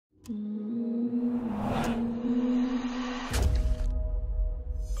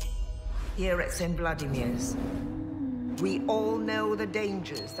Here at St. Vladimir's, we all know the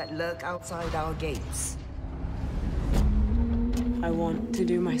dangers that lurk outside our gates. I want to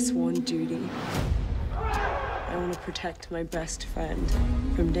do my sworn duty. I want to protect my best friend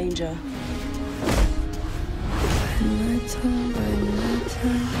from danger.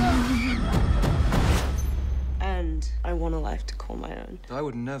 And I want a life to call my own. I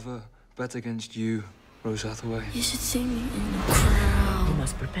would never bet against you, Rose Hathaway. You should see me in a crowd. You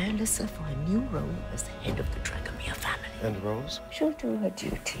must prepare Alyssa for a new role as the head of the Dragomir family. And Rose? She'll do her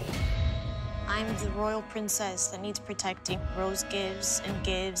duty. I'm the royal princess that needs protecting. Rose gives,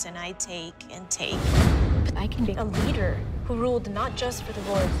 and I take and take. I can be a leader who ruled not just for the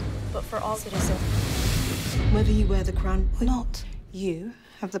lords, but for all citizens. Whether you wear the crown or not, you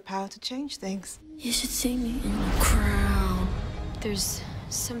have the power to change things. You should see me in a crowd. There's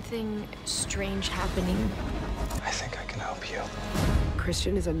something strange happening. I think I can help you.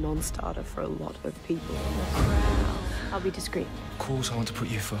 Christian is a non-starter for a lot of people. I'll be discreet. Of course I want to put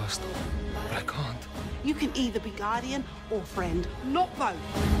you first, but I can't. You can either be guardian or friend, not both.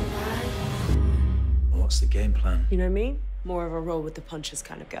 What's the game plan? You know me? More of a roll with the punches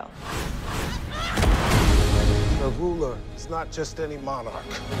kind of girl. A ruler is not just any monarch.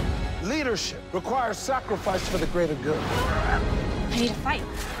 Leadership requires sacrifice for the greater good. I need to fight.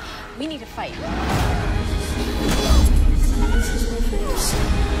 We need to fight.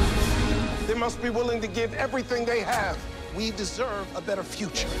 They must be willing to give everything they have. We deserve a better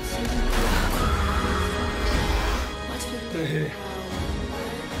future.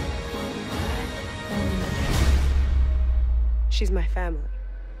 She's my family.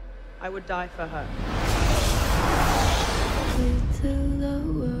 I would die for her. Wait till the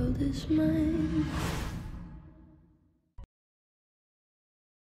world is mine.